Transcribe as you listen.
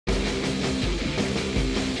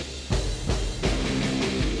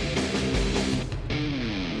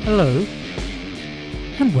Hello,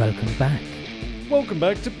 and welcome back. Welcome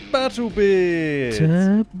back to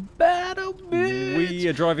Battlebeard. We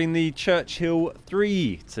are driving the Churchill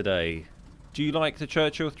 3 today. Do you like the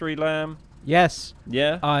Churchill 3, Lamb? Yes.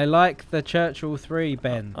 Yeah? I like the Churchill 3,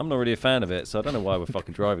 Ben. I'm not really a fan of it, so I don't know why we're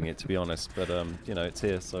fucking driving it, to be honest. But, you know, it's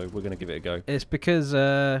here, so we're going to give it a go. It's because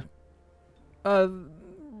they're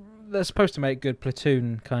supposed to make good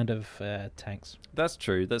platoon kind of tanks. That's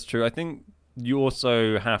true, that's true. I think you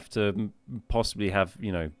also have to possibly have,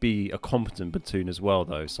 you know, be a competent platoon as well,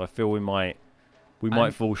 though. So I feel we might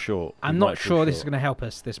fall short. I'm not sure this is going to help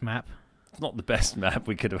us, this map. It's not the best map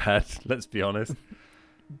we could have had, let's be honest.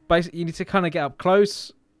 Basically, you need to kind of get up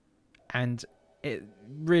close and it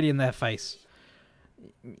really in their face.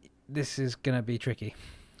 This is going to be tricky.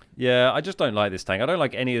 Yeah, I just don't like this tank. I don't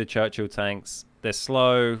like any of the Churchill tanks. They're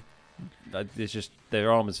slow. It's just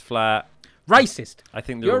their armor's flat. Racist. I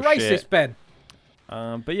think they're You're all racist, shit. Ben.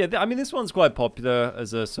 But yeah, I mean, this one's quite popular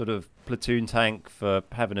as a sort of platoon tank for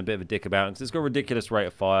having a bit of a dick about it, because it's got a ridiculous rate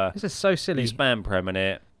of fire. This is so silly. You spam prem in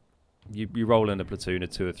it. You roll in a platoon of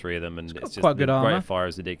 2 or 3 of them, and it's just quite good the armor. rate of fire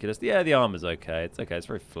is ridiculous. Yeah, the armor's okay. It's okay. It's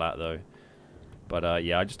very flat though. But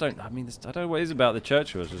yeah, I just don't. I mean, I don't know what it is about the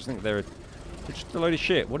Churchills. I just think they're just a load of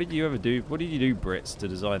shit. What did you ever do? What did you do, Brits, to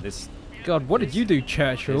design this? God, what did you do,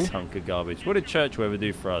 Churchill? This hunk of garbage. What did Churchill ever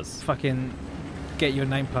do for us? Fucking get your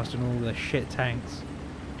name plastered on all the shit tanks.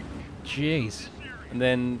 Jeez. And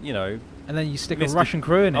then, you know, and then you stick a Mr. Russian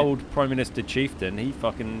crew in it. Old Prime Minister Chieftain, he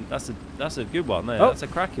fucking that's a good one there. Oh. That's a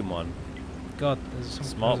cracking one. God, there's some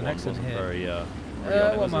Smart an one. accident Wasn't here.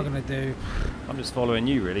 very What am I gonna do? I'm just following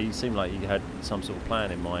you, really. You seem like you had some sort of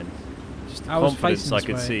plan in mind. Just the I was confidence facing I this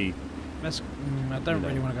could way. see, I don't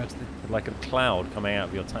really want to go to the. like a cloud coming out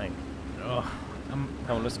of your tank. Oh, Come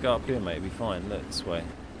on, let's go up here, mate. It'll be fine. Look this way.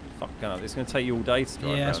 Fuck up. It's gonna take you all day to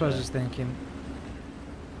drive. yeah, that's what I was around just thinking.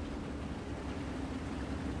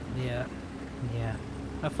 Yeah.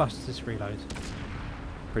 How fast does this reload? there.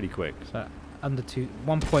 Pretty quick. So under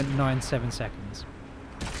 1.97 seconds.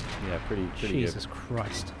 Yeah, pretty Jesus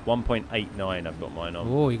Christ. good. 1.89. I've got mine on.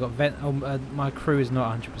 Oh, you got vent. Oh, my crew is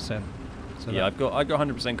not 100%. So Yeah, I got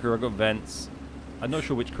 100% crew. I've got vents. I'm not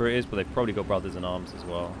sure which crew it is, but they've probably got brothers in arms as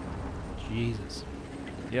well. Jesus.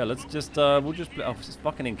 Yeah, let's just we'll just oh, it's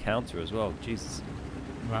fucking encounter as well. Jesus.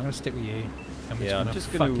 Right, I'm gonna stick with you. And we're Yeah, I'm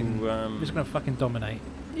just gonna we're just gonna fucking dominate.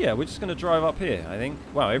 yeah, we're just gonna drive up here. I think.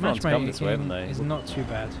 Wow, everyone's come this way, haven't they? It's not too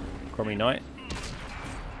bad. Crommy Knight.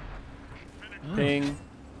 Oh. Ping.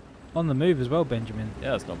 On the move as well, Benjamin.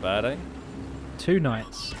 Yeah, that's not bad, eh? 2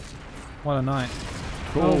 nights. What a night.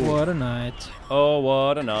 Cool. Oh, what a night. Oh,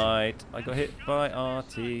 what a night! I got hit by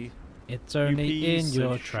RT. It's only in piece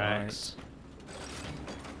your of tracks.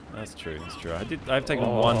 That's true. That's true. I've taken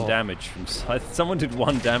 1 damage from. Someone did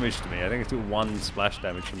 1 damage to me. I think I took 1 splash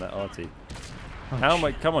damage from that RT. Oh, How am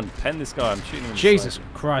I? Come on, pen this guy. I'm shooting him. In Jesus the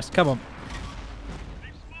side. Christ, come on.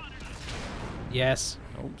 Yes.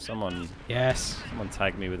 Oh, someone Yes.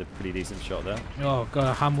 tagged me with a pretty decent shot there. Oh, God,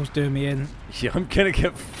 a Hummel's doing me in. Yeah, I'm gonna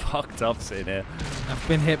get fucked up sitting here. I've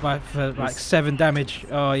been hit for like 7 damage.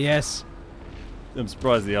 Oh, yes. I'm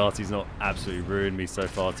surprised the RT's not absolutely ruined me so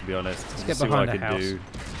far, to be honest. Let's We'll get see behind what I the can house. do.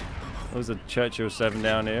 There was a Churchill 7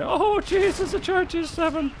 down here. Oh, Jesus, a Churchill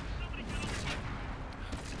 7!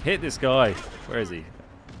 Hit this guy. Where is he?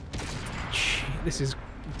 This is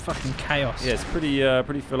fucking chaos. Yeah, it's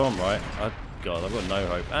pretty full on, right? God, I've got no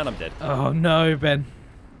hope. And I'm dead. Oh, no, Ben.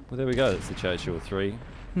 Well, there we go. That's the Churchill 3.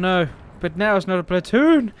 No, but now it's not a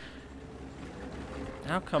platoon.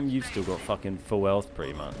 How come you've still got fucking full health,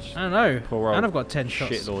 pretty much? I don't know. Poor old And I've got 10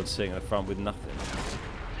 shots. shitlord sitting at the front with nothing.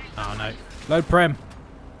 Oh, no. Load prem.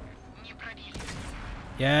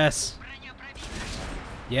 Yes.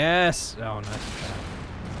 Yes. Oh, no.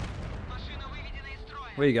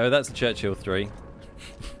 There you go. That's the Churchill 3.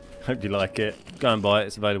 Hope you like it. Go and buy it.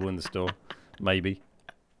 It's available in the store. Maybe.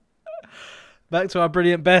 Back to our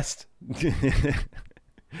brilliant best.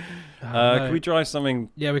 No. Can we drive something?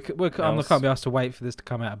 Yeah, I'm not can't be asked to wait for this to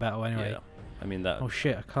come out of battle anyway. Yeah. I mean that. Oh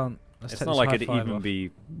shit, I can't. Let's It's take not this like high it'd five even off.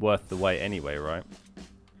 be worth the wait anyway, right?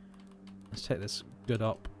 Let's take this good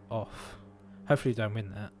op off. Hopefully, you don't win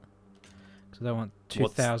that. Because I don't want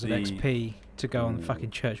What's 2,000 the- XP to go on Ooh.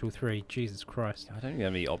 fucking Churchill 3. Jesus Christ. I don't think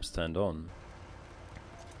have any ops turned on.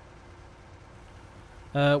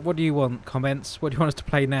 What do you want? Comments? What do you want us to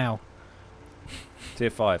play now? Tier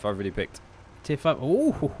 5. I've already picked. Tier 5.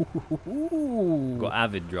 Ooh. Got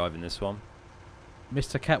Avid driving this one.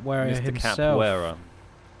 Mr. Capoeira Mr. himself. Capoeira.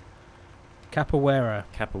 Capoeira.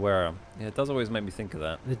 Capoeira. Yeah, it does always make me think of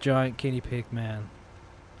that. The giant guinea pig man.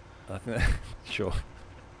 I think. Sure.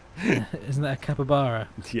 Isn't that a capybara?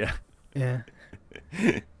 Yeah. Yeah.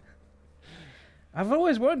 I've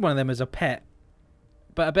always wanted one of them as a pet,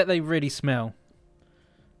 but I bet they really smell.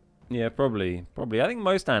 Yeah, probably. I think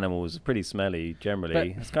most animals are pretty smelly,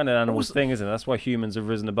 generally. It's kind of an animal's thing, isn't it? That's why humans have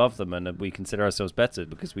risen above them, and we consider ourselves better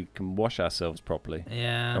because we can wash ourselves properly.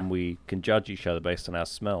 Yeah. And we can judge each other based on our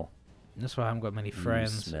smell. That's why I haven't got many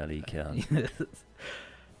friends. You smelly cunt.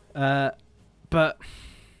 But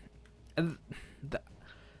the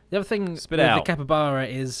other thing with the capybara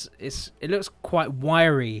is it looks quite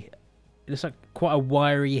wiry. It looks like quite a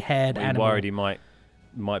wiry-haired animal. Worried he might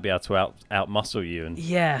be able to out muscle you and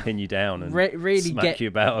pin you down and really smack you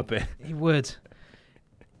about a bit. He would.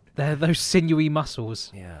 They're those sinewy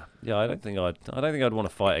muscles. Yeah. I don't think I'd want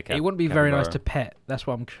to fight a capybara. It wouldn't be very nice to pet. That's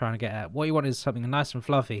what I'm trying to get at. What you want is something nice and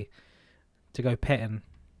fluffy to go petting.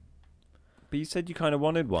 But you said you kind of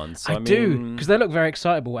wanted one. So I do, because they look very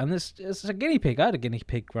excitable. And it's a guinea pig. I had a guinea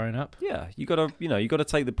pig growing up. Yeah, you gotta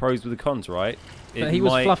take the pros with the cons, right? But he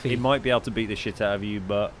was fluffy. It might be able to beat the shit out of you,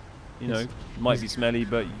 but might be smelly.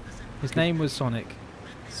 But his name was Sonic.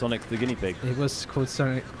 Sonic the guinea pig. It was called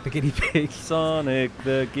Sonic the guinea pig. Sonic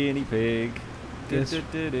the guinea pig.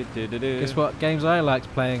 Guess what games I liked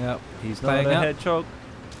playing up? He's not a hedgehog.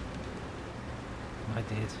 I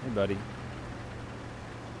did. Hey, buddy.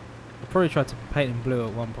 I probably tried to paint him blue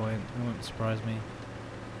at one point. It wouldn't surprise me.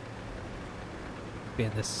 Being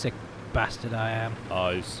the sick bastard I am.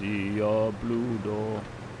 I see a blue door.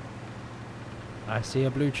 I see a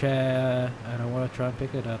blue chair and I want to try and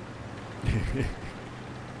pick it up.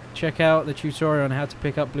 Check out the tutorial on how to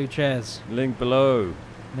pick up blue chairs. Link below.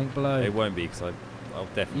 Link below. It won't be because I'll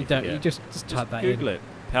definitely. You don't. Forget. You just type that Google in. it.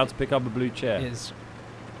 How to pick up a blue chair.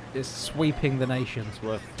 It's sweeping the nation. It's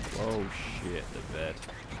worth. Oh shit! The bed.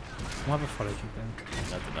 Why have I followed you then?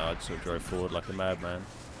 I don't know. I just sort of drove forward like a madman.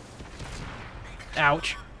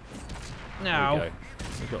 Ouch! No.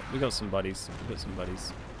 We got some buddies. We got some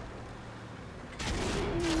buddies.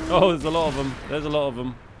 Oh, there's a lot of them. There's a lot of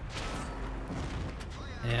them.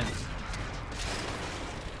 Yeah.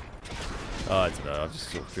 Oh, I don't know. I've just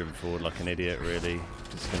sort of driven forward like an idiot, really.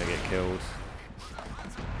 Just gonna get killed.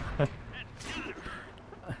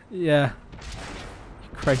 Yeah.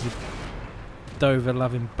 You crazy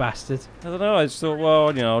Dover-loving bastard. I don't know. I just thought, well,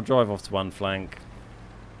 I'll drive off to one flank.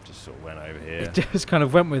 Just sort of went over here. It just kind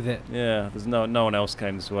of went with it. Yeah. There's no one else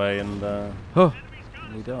came this way, and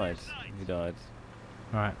he died. He died.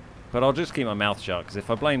 Right. But I'll just keep my mouth shut because if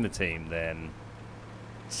I blame the team, then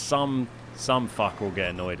some fuck will get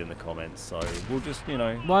annoyed in the comments. So we'll just,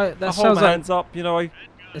 Why? That I hold my hands up.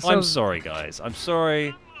 I'm sorry, guys. I'm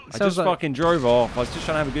sorry. I just fucking drove off. I was just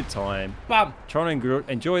trying to have a good time. Bam! Trying to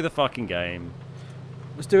enjoy the fucking game.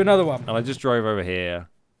 Let's do another one. And I just drove over here.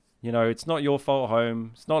 It's not your fault,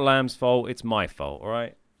 home. It's not Lamb's fault. It's my fault, all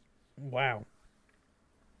right? Wow.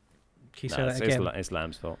 Can you say that again? It's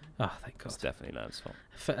Lamb's fault. Oh, thank God. It's definitely Lamb's fault.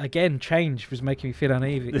 Again, change was making me feel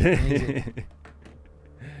uneasy.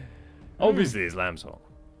 Obviously, it's Lamb's fault.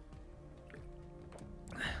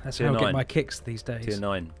 That's how I get my kicks these days. Tier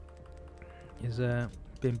 9. Is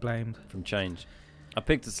being blamed. From change. I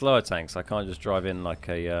picked a slower tank, so I can't just drive in like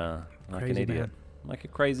an idiot. Man. Like a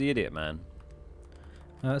crazy idiot, man.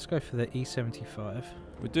 Let's go for the E75.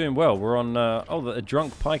 We're doing well. We're on... a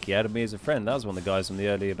drunk Pikey added me as a friend. That was one of the guys from the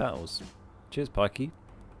earlier battles. Cheers, Pikey.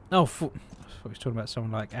 Oh, I thought he was talking about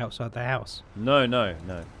someone like outside the house. No.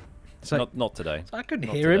 So, not today. So I couldn't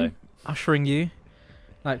hear him ushering you.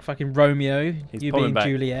 Like fucking Romeo. He's you being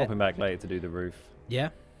Juliet. Popping back later to do the roof. Yeah?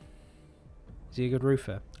 Is he a good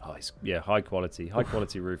roofer? Oh, high quality. High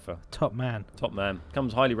quality roofer. Top man. Top man.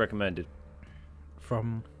 Comes highly recommended.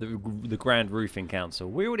 From? The Grand Roofing Council.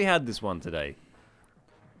 We already had this one today.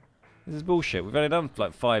 This is bullshit. We've only done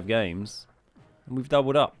like 5 games. And we've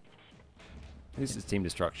doubled up. This is team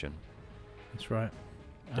destruction. That's right.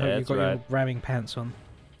 I Yeah, hope you've got your ramming pants on.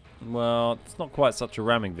 Well, it's not quite such a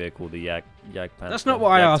ramming vehicle, the Jag pants. That's not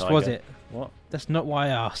what I asked, Tiger. Was it? What? That's not what I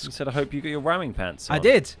asked. You said, I hope you got your ramming pants on. I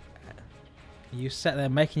did. You sat there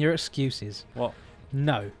making your excuses. What?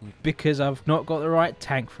 No, because I've not got the right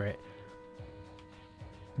tank for it.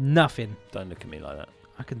 Nothing. Don't look at me like that.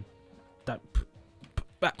 I can...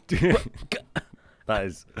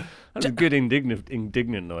 That's a good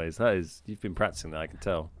indignant noise. That is... You've been practicing that, I can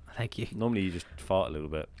tell. Thank you. Normally you just fart a little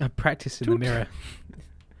bit. I practice in the mirror.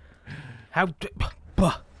 How...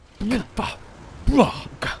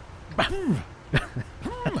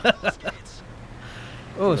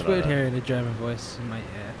 Oh, it's weird hearing a German voice in my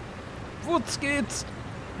ear. What's geht's?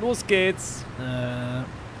 Los geht's. I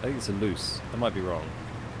think it's a loose. I might be wrong.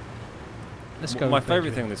 Let's go. My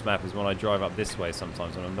favourite thing on this map is when I drive up this way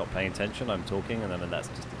sometimes when I'm not paying attention, I'm talking, and then that's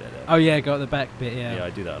just a dead end. Oh yeah, got the back bit, yeah. Yeah,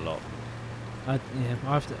 I do that a lot.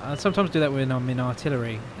 I sometimes do that when I'm in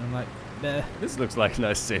artillery. And I'm like, bleh. This looks like a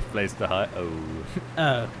nice safe place to hide.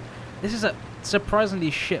 Oh. This is a surprisingly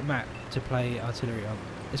shit map to play artillery on,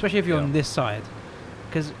 especially if you're on this side,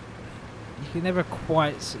 because you can never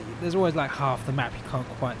quite see. There's always like half the map you can't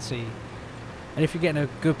quite see, and if you get in a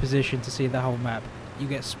good position to see the whole map, you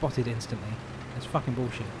get spotted instantly. It's fucking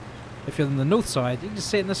bullshit. If you're on the north side, you can just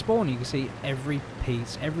sit in the spawn. You can see every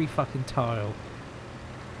piece, every fucking tile.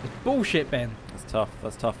 It's bullshit, Ben. That's tough.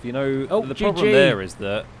 That's tough. You know, the GG. problem there is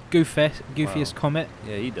that Goofiest Comet.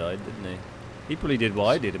 Yeah, he died, didn't he? He probably did what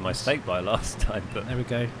I did in my snake buy last time, but there we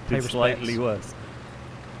go. did slightly worse.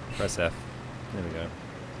 Press F. There we go.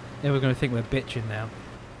 Yeah, we're going to think we're bitching now.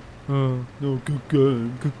 Oh, no, good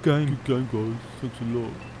game, guys. Thanks a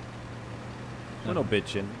lot. We're not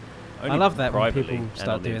bitching. I love that when people and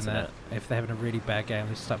start doing that. If they're having a really bad game,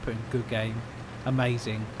 they start putting good game,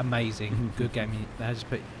 amazing, good game. They just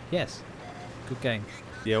put yes, good game.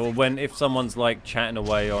 Yeah, well, if someone's like chatting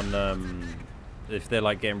away on, if they're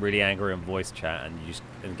like getting really angry on voice chat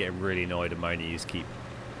and getting really annoyed and moaning, you just keep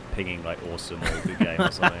pinging like awesome or good game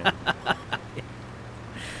or something.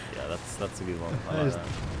 Yeah, that's a good one. I like that.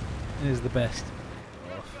 It is the best.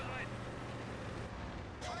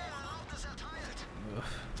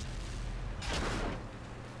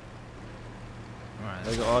 Right,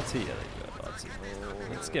 they got RT. Yeah, they got RT.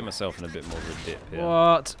 Let's get myself in a bit more of a dip here.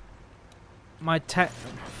 What? My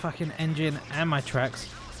fucking engine and my tracks.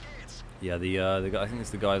 Yeah, the guy, I think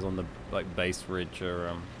it's the guys on the like base ridge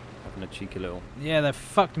are having a cheeky little. Yeah, they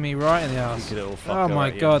fucked me right in the ass. Cheeky little fuck. Oh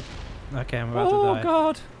my god. Okay, I'm about to die. Oh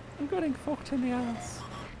god, I'm getting fucked in the ass.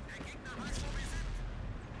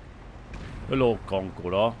 Hello,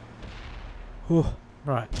 Conqueror.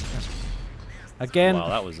 Right. Again. Wow,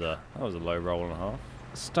 that was a low roll and a half.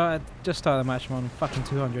 Just started the match. I'm on fucking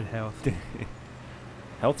 200 health.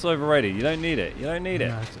 Health's overrated. You don't need it. You don't need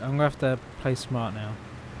it. I'm gonna have to play smart now.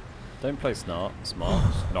 Don't play smart.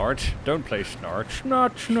 Snarch. Don't play snarch.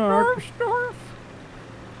 Snarf.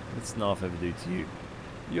 What's Snarf ever do to you?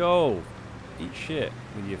 Yo, eat shit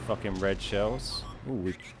with your fucking red shells. Ooh,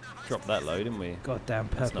 we dropped that low, didn't we? Goddamn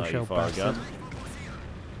purple shell fire bastard. gun.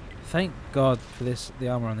 Thank God for the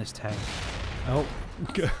armor on this tank. Oh.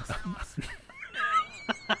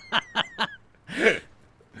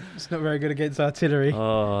 It's not very good against artillery.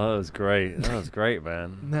 Oh, that was great. That was great,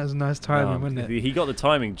 man. That was nice timing, wasn't it? He got the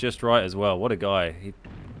timing just right as well. What a guy.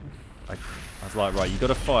 I was like, right, you got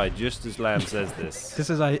to fire just as Lamb says this.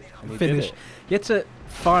 Just as I finished. You had to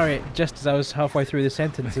fire it just as I was halfway through the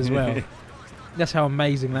sentence as well. That's how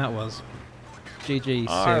amazing that was. GG.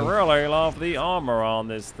 I really love the armor on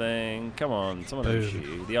this thing. Come on, someone will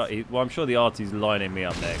shoot you. Well, I'm sure the arty's lining me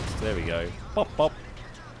up next. There we go. Pop, pop.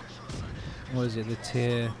 What is it? The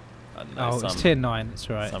tier... No, it's tier 9. That's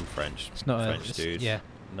right. Some French. It's not French dude. Yeah.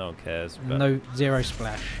 No one cares. But no zero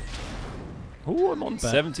splash. Oh, I'm on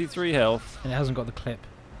 73 health. And it hasn't got the clip.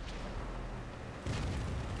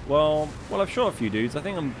 Well, I've shot a few dudes. I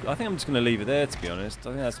think I'm just gonna leave it there. To be honest, I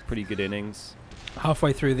think that's a pretty good innings.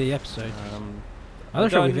 Halfway through the episode. I'm not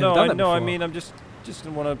sure we've even done that before. I mean, I'm just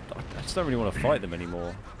gonna want to. I just don't really want to fight them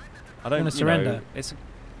anymore. I don't want to surrender.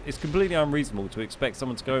 It's completely unreasonable to expect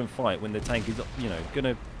someone to go and fight when the tank is,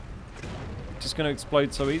 gonna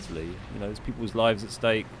explode so easily. There's people's lives at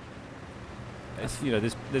stake.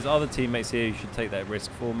 There's other teammates here who should take that risk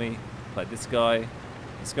for me, like this guy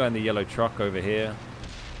in the yellow truck over here,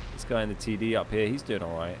 this guy in the TD up here. He's doing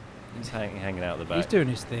all right. He's hanging out the back. He's doing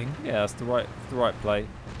his thing. Yeah, that's the right play.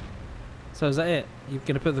 So is that it? You're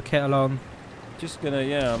gonna put the kettle on? Just gonna,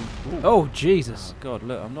 yeah. Oh Jesus! Oh God,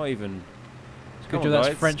 look, I'm not even. Good job,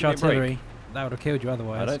 that's French artillery. That would have killed you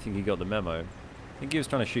otherwise. I don't think he got the memo. I think he was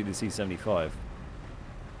trying to shoot the C-75.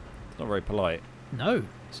 It's not very polite. No,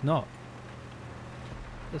 it's not.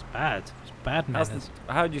 It's bad. It's bad manners.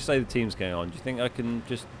 How do you say the team's going on? Do you think I can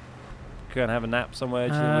just go and have a nap somewhere?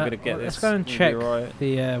 Do you think we're going to get this? Let's go and check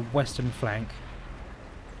the western flank.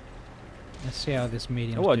 Let's see how this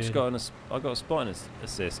medium's doing. Oh, I got a spotting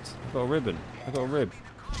assist. I got a ribbon. I got a rib.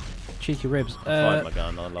 Cheeky ribs. I fired my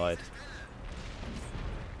gun. I lied.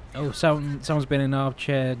 Oh, someone's been in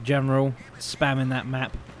Armchair General spamming that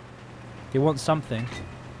map. He wants something.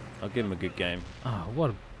 I'll give him a good game. Oh,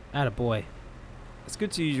 what a attaboy. It's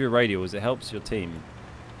good to use your radials. It helps your team.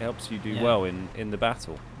 It helps you do well in the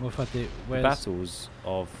battle. What if I do? The battles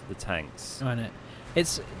of the tanks. I know.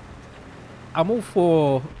 I'm all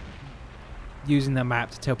for using the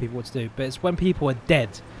map to tell people what to do, but it's when people are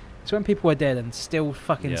dead. It's when people are dead and still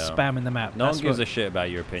fucking spamming the map. No one gives a shit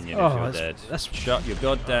about your opinion if you're dead. Shut your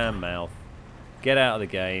goddamn mouth. Get out of the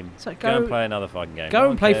game. So go and play another fucking game. Go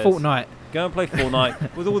and play Fortnite. Go and play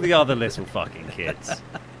Fortnite with all the other little fucking kids.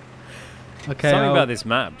 Okay. Something about this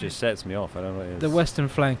map just sets me off. I don't know what it is. The western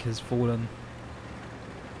flank has fallen.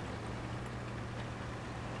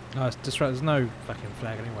 No, it's just right. There's no fucking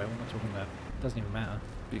flag anyway. What am I talking about? Doesn't even matter.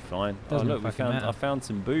 Be fine. Doesn't look, fucking matter. I found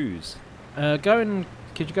some booze. Could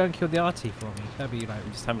you go and kill the RT for me? That'd be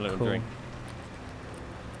like Just have a little cool. drink.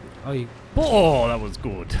 Oh, you. Oh, that was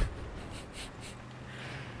good.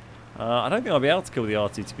 I don't think I'll be able to kill the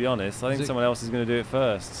RT, to be honest. I think someone else is going to do it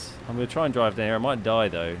first. I'm going to try and drive down here. I might die,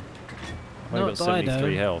 though. I've only got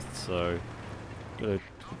 73 health, so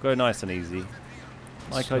go nice and easy.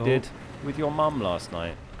 Like I did with your mum last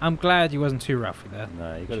night. I'm glad you wasn't too rough with her.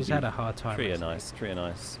 No, you got to She's had a hard time. Treat her nice. Treat her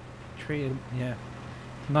nice. Yeah.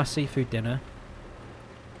 Nice seafood dinner.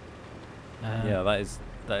 Yeah,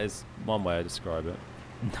 that is one way I describe it.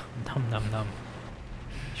 Num num num.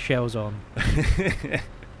 Shells on.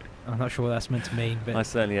 I'm not sure what that's meant to mean, but I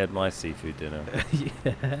certainly had my seafood dinner.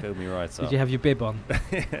 Yeah. Filled me right up. Did you have your bib on?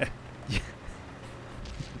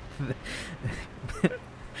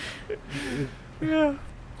 Yeah.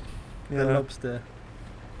 The lobster.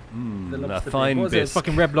 The lobster a fine bib. What was it? bisque.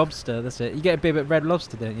 Fucking Red Lobster. That's it. You get a bib at Red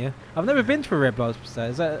Lobster, don't you? I've never been to a Red Lobster.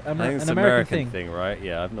 Is that I think it's an an American thing? right?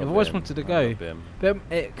 Yeah, I've not. I've always been. wanted to I've go. not been. But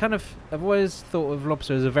it kind of, I've always thought of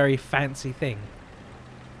lobster as a very fancy thing,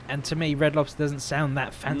 and to me, Red Lobster doesn't sound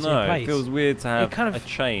that fancy a place. It feels weird to have kind of a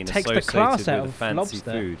chain takes the associated class out with of fancy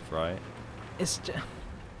lobster. food, right?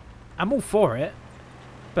 I'm all for it,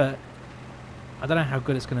 but I don't know how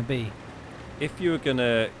good it's going to be. If you were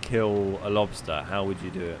gonna kill a lobster, how would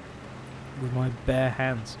you do it? With my bare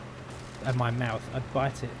hands and my mouth, I'd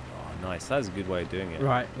bite it. Oh, nice. That's a good way of doing it.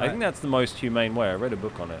 Right. I think that's the most humane way. I read a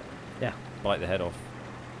book on it. Yeah. Bite the head off.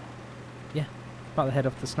 Yeah. Bite the head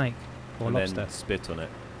off the snake or and lobster. then spit on it.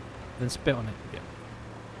 Then spit on it. Yeah.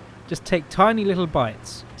 Just take tiny little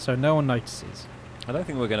bites so no one notices. I don't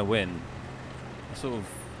think we're gonna win. I sort of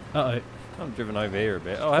Uh-oh. kind of driven over here a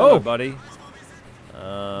bit. Oh, hello, buddy.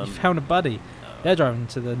 You found a buddy. They're driving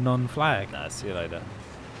to the non-flag. Nah, see you later.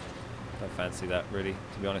 Don't fancy that, really,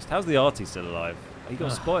 to be honest. How's the arty still alive? He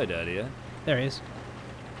got spotted earlier. There he is.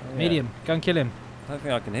 Oh, yeah. Medium. Go and kill him. I don't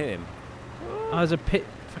think I can hit him. Oh, there's a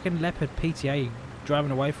fucking leopard PTA driving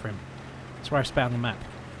away from him. That's where I spat on the map.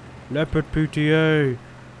 Leopard PTA.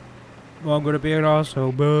 Well, I'm going to be an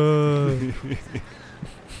arsehole.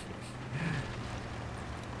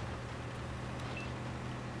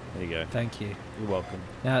 There you go. Thank you. You're welcome.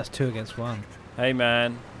 Now it's 2 against 1. Hey,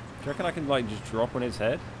 man. Do you reckon I can, like, just drop on his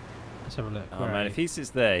head? Let's have a look. Oh, man, if he sits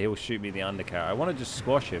there, he'll shoot me in the undercarriage. I want to just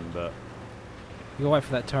squash him, but... You gotta wait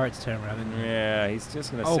for that turret to turn around, isn't you? Yeah, he's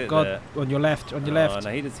just going to Oh, sit God. there. On your left. On your Oh, left.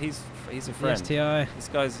 no, he's a friend. STI. This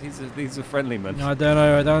guy's... He's a friendly man. No, I don't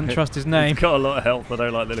know. I don't trust his name. He's got a lot of health. I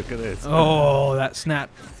don't like the look of this. Oh, that snap.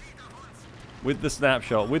 With the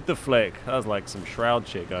snapshot, with the flick. That was like some Shroud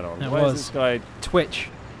shit going on. That Why is was. this guy... Twitch.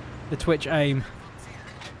 The Twitch aim.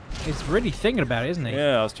 He's really thinking about it, isn't he?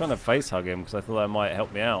 Yeah, I was trying to face hug him because I thought that might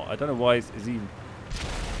help me out. I don't know why. Is he...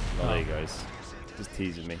 Oh, there he goes. Just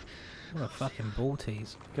teasing me. What a fucking ball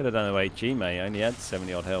tease. Could have done the HG, mate. I only had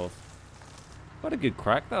 70 odd health. What a good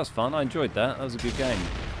crack. That was fun. I enjoyed that. That was a good game.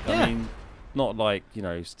 Yeah. I mean, not like, you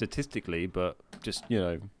know, statistically, but just, you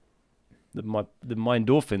know, my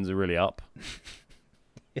endorphins are really up.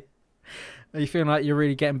 Are you feeling like you're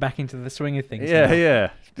really getting back into the swing of things? Yeah, now? yeah.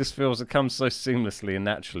 Just feels it comes so seamlessly and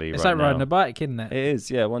naturally. It's right like riding now. a bike, isn't it? It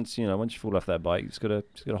is, yeah. Once you fall off that bike, you just gotta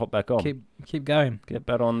hop back on. Keep going. Get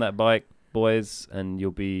back on that bike, boys, and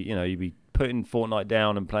you'll be putting Fortnite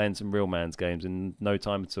down and playing some real man's games in no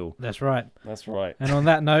time at all. That's right. That's right. And on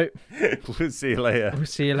that note, We'll see you later. we'll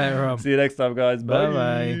see you later on. See you next time, guys. Bye Bye.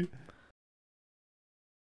 bye.